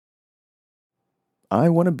I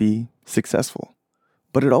want to be successful,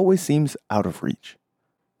 but it always seems out of reach.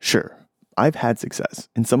 Sure, I've had success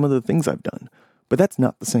in some of the things I've done, but that's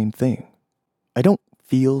not the same thing. I don't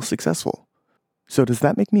feel successful. So does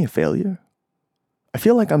that make me a failure? I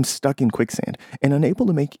feel like I'm stuck in quicksand and unable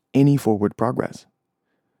to make any forward progress.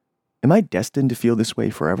 Am I destined to feel this way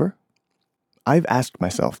forever? I've asked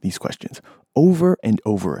myself these questions over and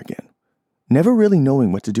over again, never really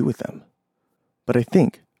knowing what to do with them. But I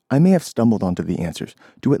think I may have stumbled onto the answers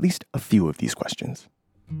to at least a few of these questions.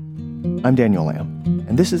 I'm Daniel Lamb,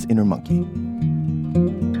 and this is Inner Monkey.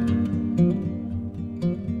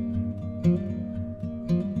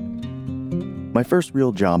 My first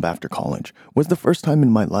real job after college was the first time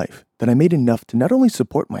in my life that I made enough to not only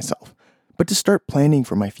support myself, but to start planning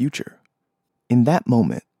for my future. In that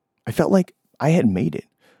moment, I felt like I had made it,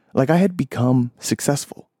 like I had become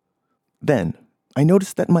successful. Then, I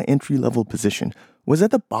noticed that my entry-level position was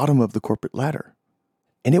at the bottom of the corporate ladder,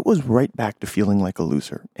 and it was right back to feeling like a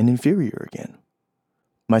loser and inferior again.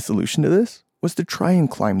 My solution to this was to try and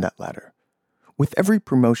climb that ladder. With every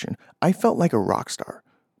promotion, I felt like a rock star,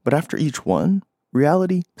 but after each one,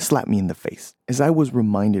 reality slapped me in the face as I was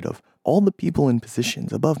reminded of all the people in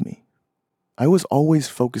positions above me. I was always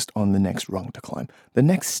focused on the next rung to climb, the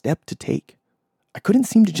next step to take. I couldn't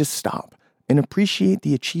seem to just stop and appreciate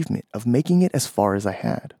the achievement of making it as far as I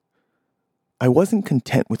had. I wasn't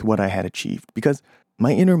content with what I had achieved because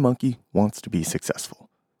my inner monkey wants to be successful,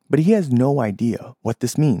 but he has no idea what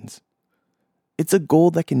this means. It's a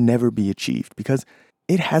goal that can never be achieved because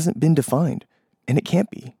it hasn't been defined, and it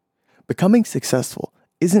can't be. Becoming successful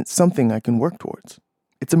isn't something I can work towards.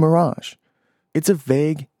 It's a mirage. It's a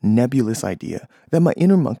vague, nebulous idea that my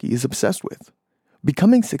inner monkey is obsessed with.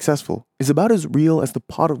 Becoming successful is about as real as the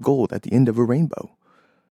pot of gold at the end of a rainbow.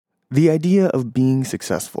 The idea of being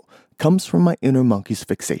successful comes from my inner monkey's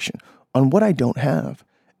fixation on what I don't have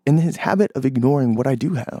and his habit of ignoring what I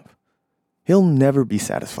do have. He'll never be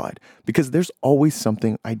satisfied because there's always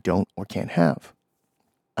something I don't or can't have.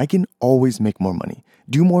 I can always make more money,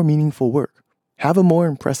 do more meaningful work, have a more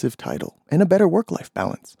impressive title, and a better work-life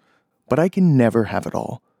balance. But I can never have it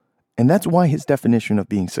all. And that's why his definition of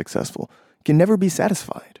being successful can never be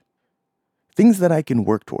satisfied. Things that I can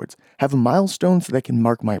work towards have milestones that can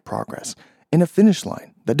mark my progress and a finish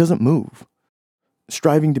line that doesn't move.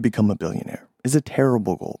 Striving to become a billionaire is a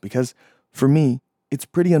terrible goal because, for me, it's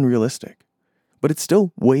pretty unrealistic. But it's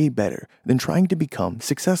still way better than trying to become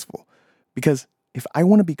successful because if I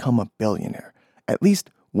want to become a billionaire, at least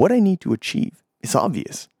what I need to achieve is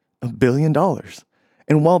obvious, $1 billion.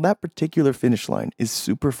 And while that particular finish line is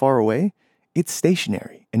super far away, it's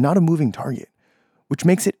stationary and not a moving target, which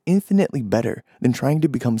makes it infinitely better than trying to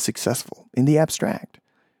become successful in the abstract.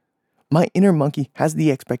 My inner monkey has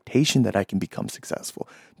the expectation that I can become successful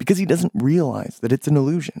because he doesn't realize that it's an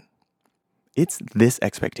illusion. It's this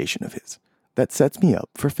expectation of his that sets me up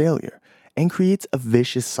for failure and creates a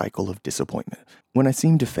vicious cycle of disappointment when I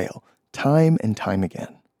seem to fail time and time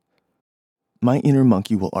again. My inner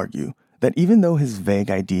monkey will argue that even though his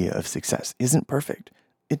vague idea of success isn't perfect,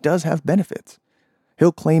 it does have benefits.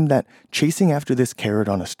 He'll claim that chasing after this carrot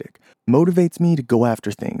on a stick motivates me to go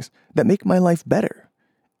after things that make my life better.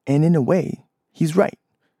 And in a way, he's right.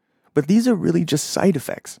 But these are really just side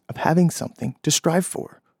effects of having something to strive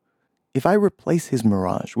for. If I replace his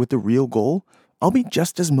mirage with the real goal, I'll be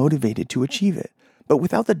just as motivated to achieve it, but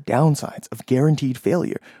without the downsides of guaranteed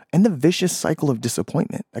failure and the vicious cycle of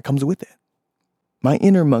disappointment that comes with it. My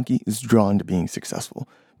inner monkey is drawn to being successful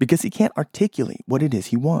because he can't articulate what it is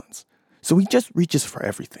he wants, so he just reaches for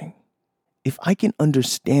everything. If I can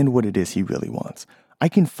understand what it is he really wants, I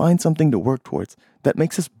can find something to work towards that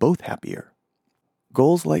makes us both happier.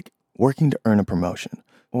 Goals like working to earn a promotion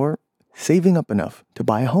or saving up enough to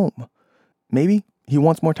buy a home. Maybe he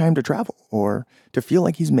wants more time to travel or to feel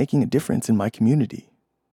like he's making a difference in my community.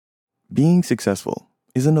 Being successful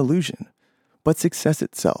is an illusion, but success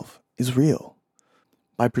itself is real.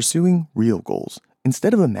 By pursuing real goals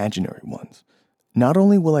instead of imaginary ones, not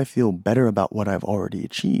only will I feel better about what I've already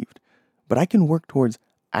achieved, but I can work towards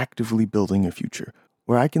actively building a future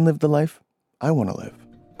where I can live the life I want to live.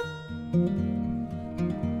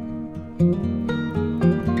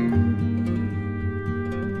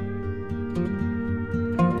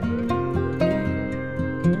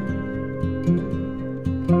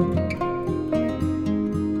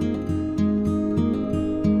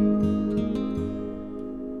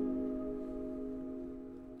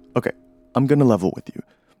 Okay, I'm gonna level with you.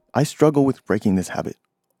 I struggle with breaking this habit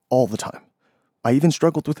all the time. I even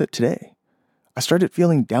struggled with it today. I started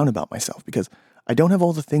feeling down about myself because I don't have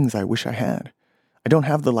all the things I wish I had. I don't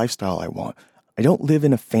have the lifestyle I want. I don't live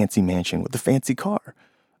in a fancy mansion with a fancy car.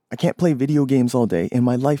 I can't play video games all day, and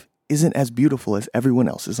my life isn't as beautiful as everyone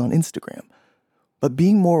else's on Instagram. But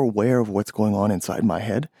being more aware of what's going on inside my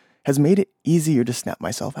head has made it easier to snap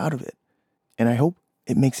myself out of it. And I hope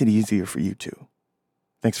it makes it easier for you too.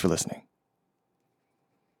 Thanks for listening.